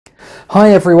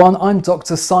Hi everyone, I'm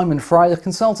Dr. Simon Fry, a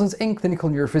consultant in clinical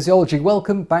neurophysiology.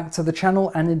 Welcome back to the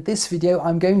channel, and in this video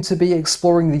I'm going to be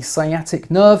exploring the sciatic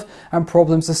nerve and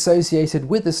problems associated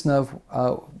with this nerve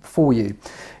for you.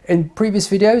 In previous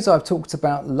videos I've talked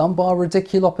about lumbar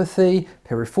radiculopathy,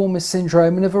 Piriformis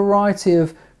Syndrome and a variety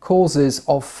of causes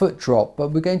of foot drop, but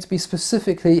we're going to be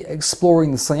specifically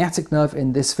exploring the sciatic nerve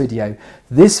in this video.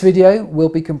 This video will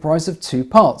be comprised of two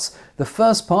parts. The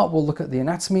first part will look at the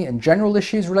anatomy and general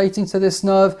issues relating to this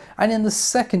nerve, and in the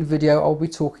second video I'll be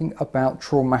talking about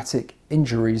traumatic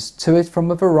injuries to it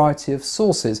from a variety of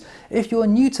sources. If you're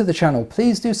new to the channel,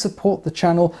 please do support the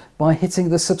channel by hitting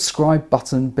the subscribe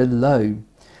button below.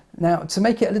 Now, to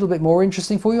make it a little bit more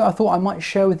interesting for you, I thought I might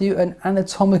share with you an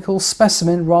anatomical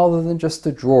specimen rather than just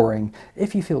a drawing.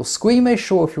 If you feel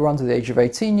squeamish, or if you're under the age of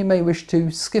 18, you may wish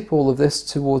to skip all of this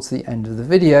towards the end of the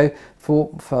video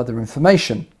for further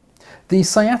information. The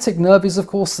sciatic nerve is of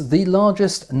course the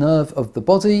largest nerve of the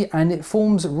body, and it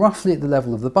forms roughly at the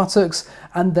level of the buttocks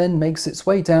and then makes its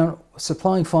way down,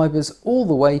 supplying fibres all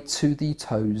the way to the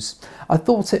toes. I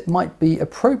thought it might be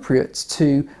appropriate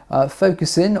to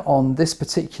focus in on this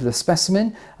particular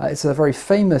specimen. It's a very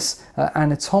famous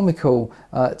anatomical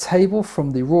table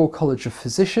from the Royal College of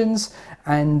Physicians,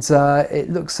 and it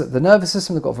looks at the nervous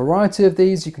system. They've got a variety of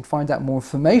these. You can find out more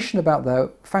information about their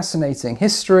fascinating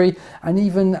history and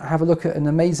even have a look at an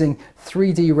amazing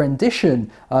 3D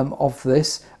rendition of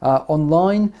this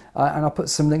online, and I'll put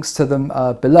some links to them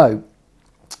below.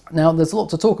 Now, there's a lot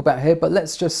to talk about here, but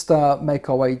let's just make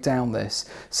our way down this.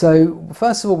 So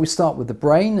first of all, we start with the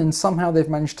brain, and somehow they've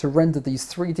managed to render these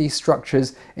 3D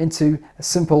structures into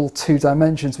simple 2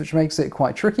 dimensions, which makes it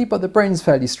quite tricky, but the brain's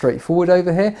fairly straightforward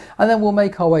over here. And then we'll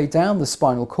make our way down the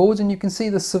spinal cord, and you can see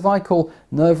the cervical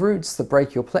nerve roots, the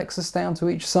brachial plexus down to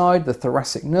each side, the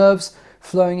thoracic nerves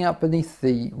flowing out beneath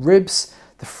the ribs,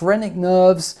 the phrenic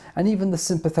nerves, and even the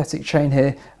sympathetic chain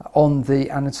here on the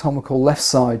anatomical left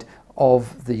side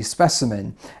of the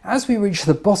specimen. As we reach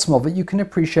the bottom of it, you can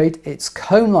appreciate its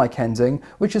cone-like ending,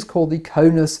 which is called the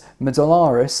conus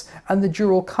medullaris, and the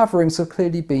dural coverings have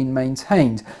clearly been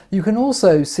maintained. You can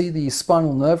also see the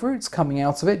spinal nerve roots coming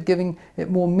out of it, giving it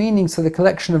more meaning to the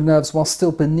collection of nerves while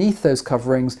still beneath those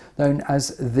coverings, known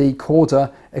as the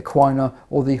cauda equina,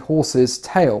 or the horse's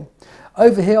tail.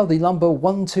 Over here are the lumbar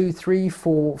 1, 2, 3,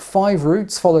 4, 5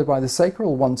 roots, followed by the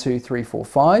sacral 1, 2, 3, 4,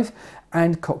 5,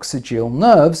 and coccygeal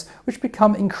nerves, which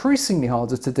become increasingly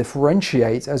harder to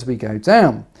differentiate as we go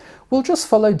down. We'll just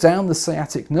follow down the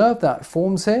sciatic nerve that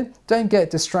forms here. Don't get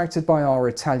distracted by our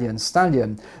Italian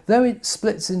stallion. Though it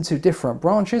splits into different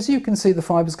branches, you can see the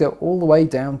fibres go all the way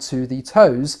down to the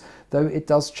toes, though it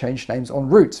does change names en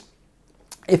route.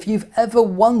 If you've ever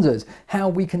wondered how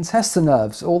we can test the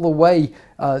nerves all the way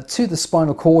to the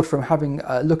spinal cord from having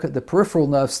a look at the peripheral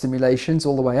nerve stimulations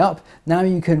all the way up, now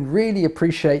you can really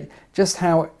appreciate just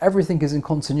how everything is in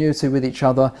continuity with each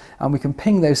other, and we can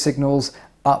ping those signals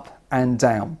up and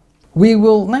down. We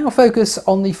will now focus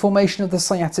on the formation of the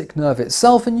sciatic nerve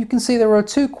itself, and you can see there are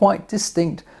two quite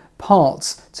distinct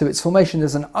parts to its formation.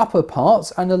 There's an upper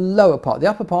part and a lower part. The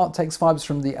upper part takes fibres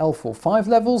from the L4-5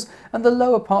 levels, and the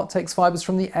lower part takes fibres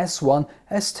from the S1,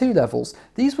 S2 levels.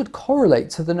 These would correlate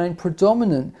to the known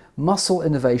predominant muscle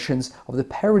innervations of the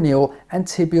peroneal and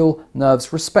tibial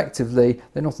nerves respectively.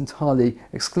 They're not entirely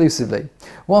exclusively.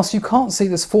 Whilst you can't see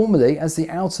this formally as the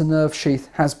outer nerve sheath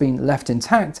has been left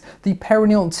intact, the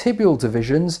peroneal and tibial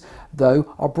divisions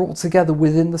though are brought together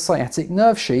within the sciatic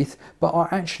nerve sheath, but are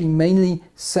actually mainly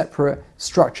separate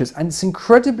structures. And it's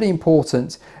incredibly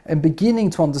important in beginning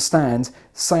to understand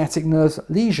sciatic nerve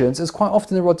lesions, as quite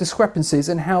often there are discrepancies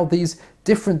in how these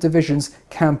different divisions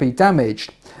can be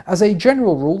damaged. As a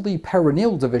general rule, the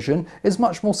peroneal division is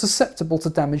much more susceptible to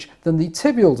damage than the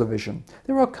tibial division.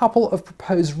 There are a couple of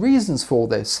proposed reasons for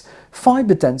this.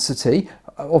 Fibre density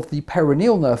of the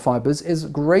peroneal nerve fibres is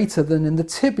greater than in the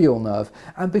tibial nerve,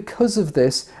 and because of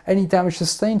this, any damage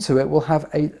sustained to it will have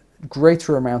a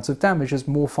greater amount of damage as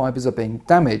more fibres are being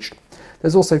damaged.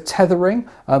 There's also tethering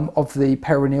of the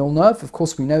peroneal nerve. Of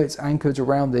course, we know it's anchored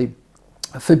around the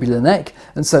fibular neck,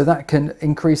 and so that can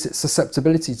increase its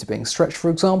susceptibility to being stretched,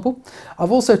 for example.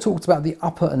 I've also talked about the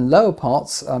upper and lower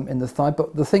parts in the thigh,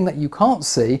 but the thing that you can't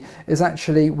see is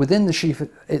actually within the sheath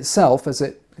itself. As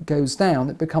it goes down,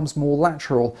 it becomes more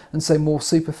lateral and so more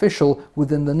superficial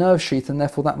within the nerve sheath, and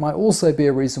therefore that might also be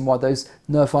a reason why those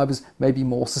nerve fibres may be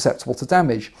more susceptible to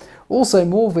damage. Also,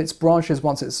 more of its branches,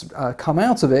 once it's come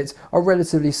out of it, are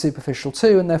relatively superficial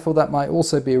too, and therefore that might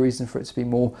also be a reason for it to be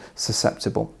more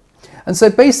susceptible. And so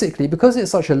basically, because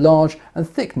it's such a large and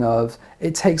thick nerve,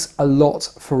 it takes a lot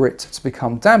for it to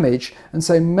become damaged, and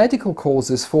so medical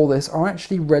causes for this are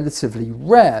actually relatively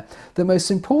rare. The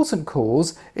most important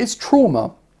cause is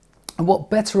trauma. And what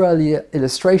better earlier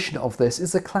illustration of this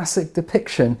is a classic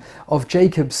depiction of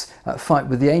Jacob's fight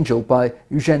with the angel by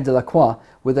Eugène Delacroix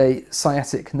with a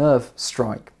sciatic nerve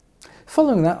strike.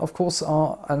 Following that, of course,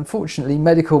 are unfortunately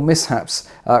medical mishaps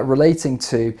relating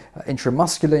to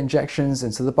intramuscular injections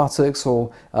into the buttocks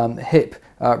or hip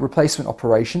replacement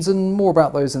operations, and more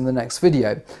about those in the next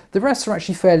video. The rest are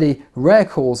actually fairly rare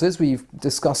causes. We've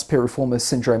discussed Piriformis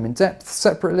Syndrome in depth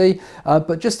separately,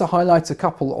 but just to highlight a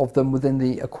couple of them within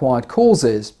the acquired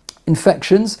causes.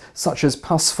 Infections such as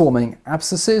pus-forming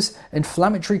abscesses,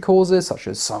 inflammatory causes such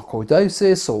as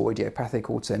sarcoidosis or idiopathic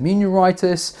autoimmune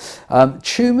neuritis.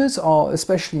 Tumours are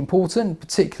especially important,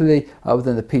 particularly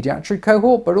within the paediatric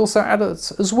cohort, but also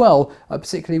adults as well,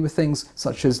 particularly with things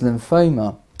such as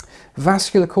lymphoma.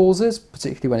 Vascular causes,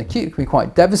 particularly when acute, can be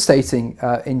quite devastating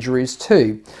injuries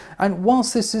too. And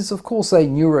whilst this is of course a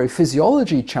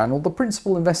neurophysiology channel, the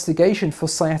principal investigation for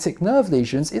sciatic nerve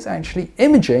lesions is actually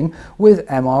imaging with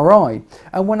MRI.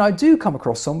 And when I do come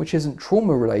across some which isn't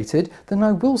trauma related, then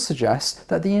I will suggest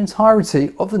that the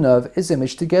entirety of the nerve is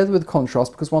imaged together with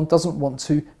contrast, because one doesn't want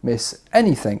to miss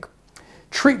anything.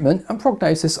 Treatment and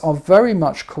prognosis are very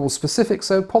much cause specific,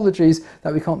 so apologies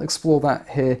that we can't explore that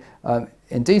here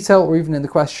in detail or even in the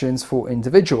questions for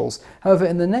individuals. However,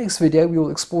 in the next video we will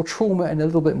explore trauma in a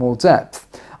little bit more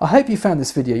depth. I hope you found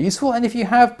this video useful, and if you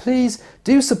have, please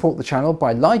do support the channel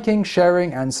by liking,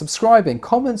 sharing and subscribing.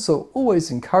 Comments are always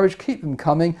encouraged, keep them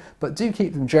coming, but do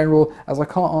keep them general, as I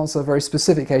can't answer very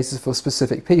specific cases for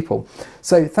specific people.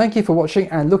 So thank you for watching,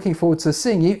 and looking forward to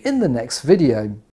seeing you in the next video.